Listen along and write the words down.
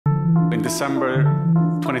In December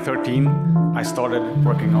 2013, I started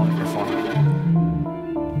working on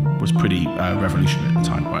Grafana. It was pretty revolutionary at the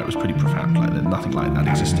time, right? It was pretty profound, like nothing like that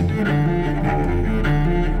existed.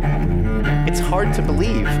 It's hard to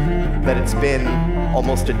believe that it's been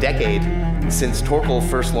almost a decade since Torkel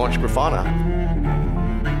first launched Grafana.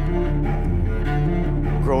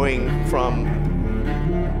 Growing from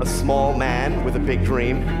a small man with a big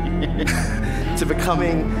dream to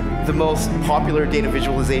becoming the most popular data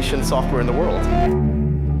visualization software in the world.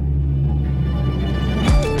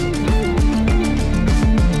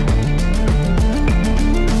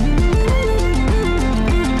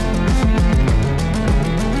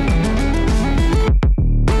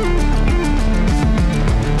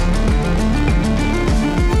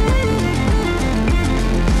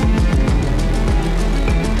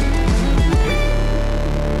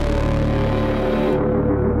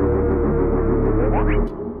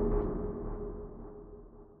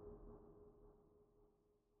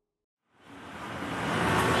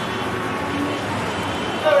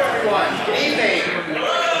 Good evening,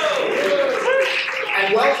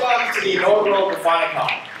 and welcome to the inaugural Grafana.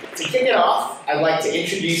 To kick it off, I'd like to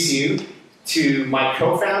introduce you to my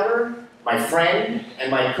co-founder, my friend,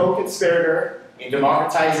 and my co-conspirator in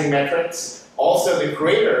democratizing metrics, also the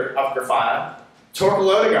creator of Grafana, Torkel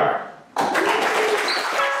Ödegaard.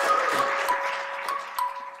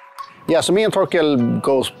 Yeah, so me and Torkel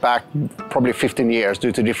goes back probably 15 years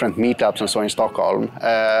due to different meetups and so in Stockholm.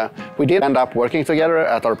 We did end up working together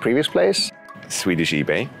at our previous place. Swedish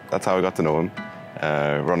eBay, that's how I got to know him.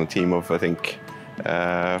 Run a team of, I think,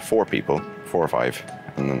 4 people, 4 or 5,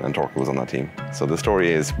 and Torkel was on that team. So the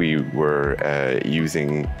story is we were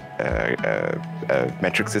using a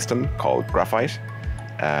metric system called Graphite,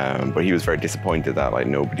 but he was very disappointed that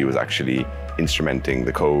nobody was actually instrumenting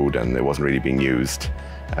the code and it wasn't really being used.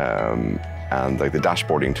 And the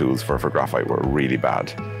dashboarding tools for Graphite were really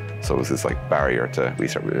bad. So it was this barrier to at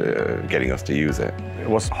least getting us to use it. It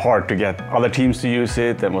was hard to get other teams to use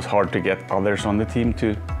it, and it was hard to get others on the team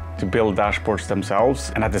to build dashboards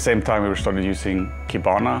themselves. And at the same time, we started using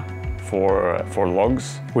Kibana for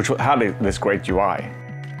logs, which had this great UI.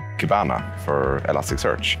 Kibana for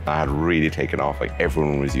Elasticsearch had really taken off.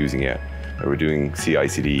 Everyone was using it. We were doing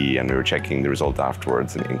CI/CD and we were checking the result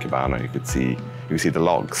afterwards. And in Kibana, you could see the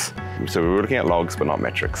logs. So we were looking at logs, but not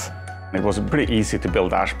metrics. It was pretty easy to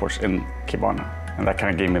build dashboards in Kibana, and that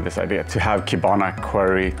kind of gave me this idea to have Kibana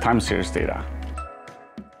query time series data.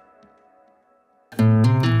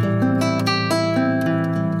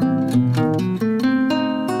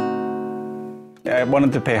 I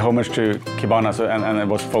wanted to pay homage to Kibana, and it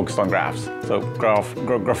was focused on graphs. So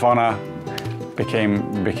Grafana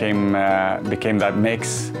became that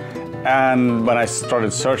mix. And when I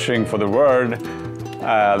started searching for the word,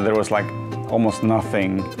 there was almost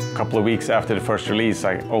nothing. A couple of weeks after the first release,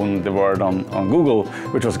 I owned the word on Google,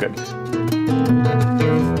 which was good.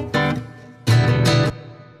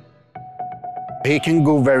 He can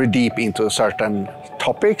go very deep into certain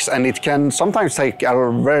topics, and it can sometimes take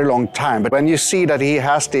a very long time. But when you see that he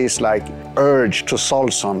has this urge to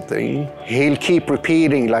solve something, he'll keep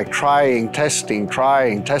repeating, trying, testing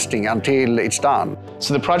until it's done.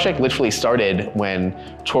 So the project literally started when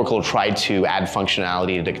Torkel tried to add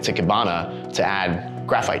functionality to Kibana to add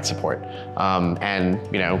Graphite support. And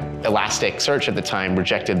Elasticsearch at the time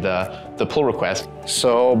rejected the pull request.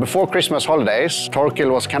 So before Christmas holidays,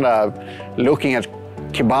 Torkel was kind of looking at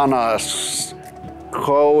Kibana's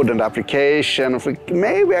code and application.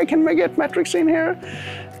 Maybe I can get metrics in here.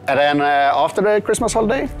 And then after the Christmas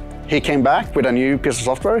holiday, he came back with a new piece of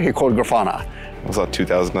software he called Grafana. Was that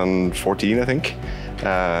 2014, I think?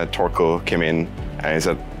 Torkel came in and he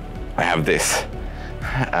said, I have this.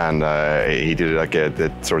 And he did it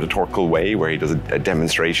the sort of Torkel way, where he does a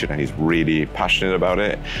demonstration and he's really passionate about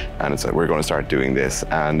it. And it's we're going to start doing this.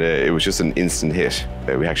 And it was just an instant hit.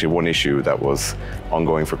 We actually had one issue that was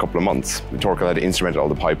ongoing for a couple of months. Torkel had instrumented all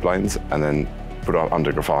the pipelines and then put it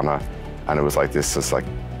under Grafana. And it was this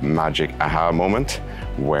magic aha moment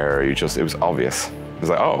where it was obvious. It was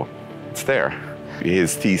oh, it's there.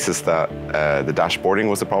 His thesis that the dashboarding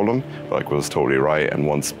was the problem, was totally right. And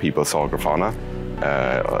once people saw Grafana,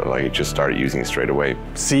 just started using it straight away.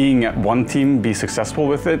 Seeing one team be successful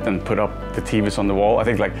with it and put up the TVs on the wall, I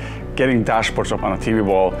think getting dashboards up on a TV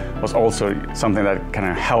wall was also something that kind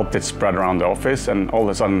of helped it spread around the office, and all of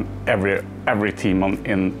a sudden every team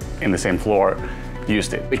in the same floor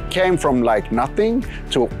used it. It came from nothing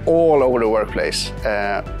to all over the workplace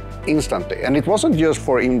instantly. And it wasn't just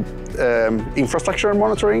for infrastructure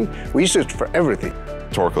monitoring, we used it for everything.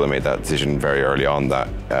 Torkel made that decision very early on that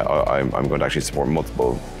I'm going to actually support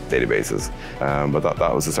multiple databases. But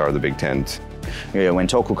that was the start of the big tent. When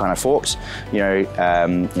Torkel kind of forked,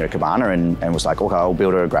 Kibana and was like, okay, I'll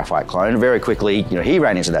build a graphite clone. Very quickly, he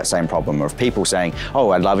ran into that same problem of people saying,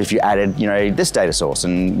 oh, I'd love if you added, this data source.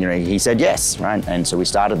 And, he said yes, right? And so we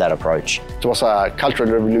started that approach. It was a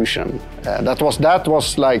cultural revolution. That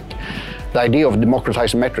was like the idea of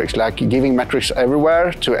democratizing metrics, like giving metrics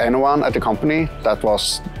everywhere to anyone at the company. That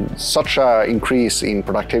was such an increase in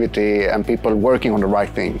productivity and people working on the right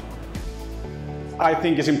thing. I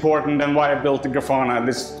think is important and why I built the Grafana,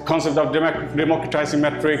 this concept of democratizing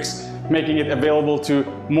metrics, making it available to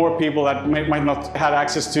more people that might not have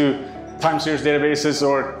access to time series databases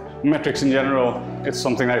or metrics in general. It's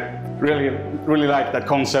something I really like, that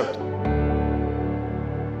concept.